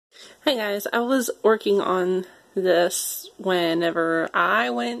Hi guys, I was working on this whenever I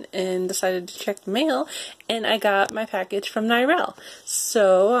went and decided to check the mail, and I got my package from Nyrelle.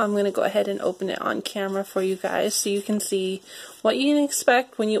 So I'm going to go ahead and open it on camera for you guys so you can see what you can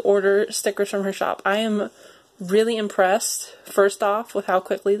expect when you order stickers from her shop. I am really impressed, first off, with how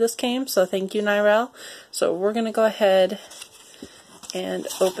quickly this came, so thank you, Nyrelle. So we're going to go ahead and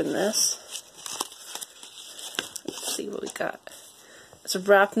open this. Let's see what we got. It's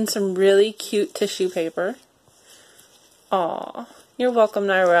wrapped in some really cute tissue paper. Aw, you're welcome,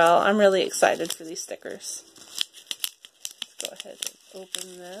 Nyrelle. I'm really excited for these stickers. Let's go ahead and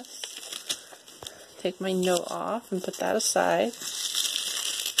open this. Take my note off and put that aside.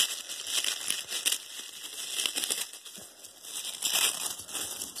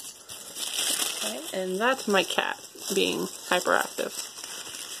 Okay, and that's my cat being hyperactive.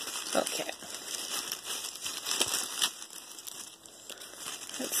 Okay.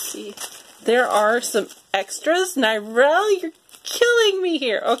 Let's see. There are some extras. Nyrelle, you're killing me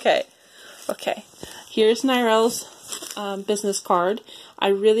here. Okay. Okay. Here's Nyrelle's business card. I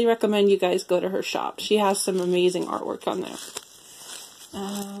really recommend you guys go to her shop. She has some amazing artwork on there.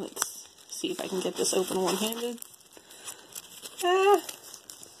 Let's see if I can get this open one-handed. I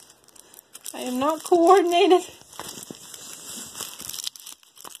am not coordinated.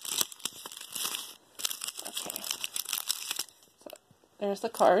 Okay. So, there's the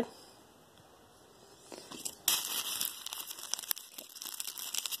card.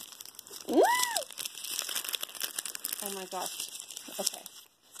 Oh my gosh. Okay.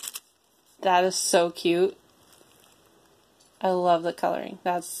 That is so cute. I love the coloring.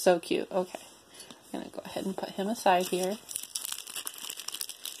 That's so cute. Okay. I'm going to go ahead and put him aside here.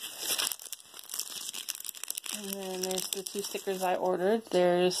 And then there's the two stickers I ordered.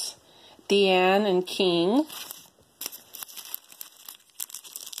 There's Deanne and King.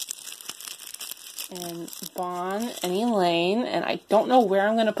 And Bon and Elaine, and I don't know where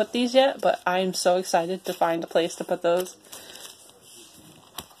I'm going to put these yet, but I'm so excited to find a place to put those.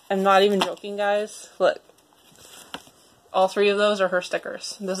 I'm not even joking, guys. Look. All three of those are her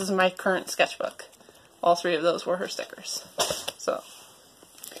stickers. This is my current sketchbook. All three of those were her stickers. So,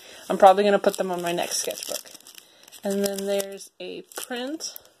 I'm probably going to put them on my next sketchbook. And then there's a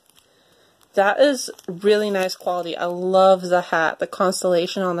print. That is really nice quality. I love the hat. The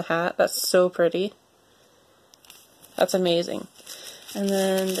constellation on the hat. That's so pretty. That's amazing. And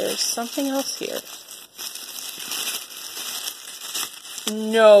then there's something else here.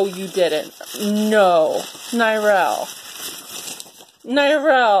 No, you didn't. No. Nyrelle.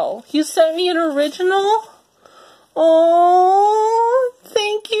 Nyrelle, you sent me an original? Oh,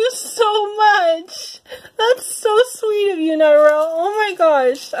 thank you so much. That's so sweet of you, Nyrelle. Oh my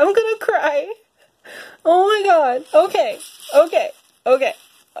gosh, I'm gonna cry. Oh my god. Okay, okay, okay,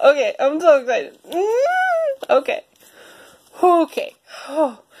 okay. I'm so excited. Okay. Okay.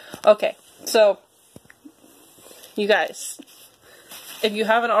 Oh. Okay. So, you guys, if you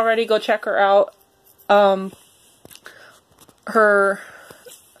haven't already, go check her out. Her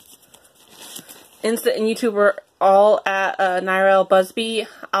Insta and YouTube are all at Nyrelle Busby.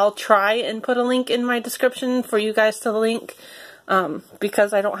 I'll try and put a link in my description for you guys to link.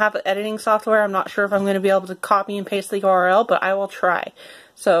 Because I don't have editing software, I'm not sure if I'm going to be able to copy and paste the URL, but I will try.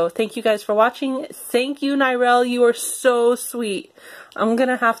 So, thank you guys for watching. Thank you, Nyrelle. You are so sweet. I'm going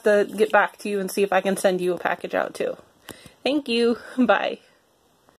to have to get back to you and see if I can send you a package out, too. Thank you. Bye.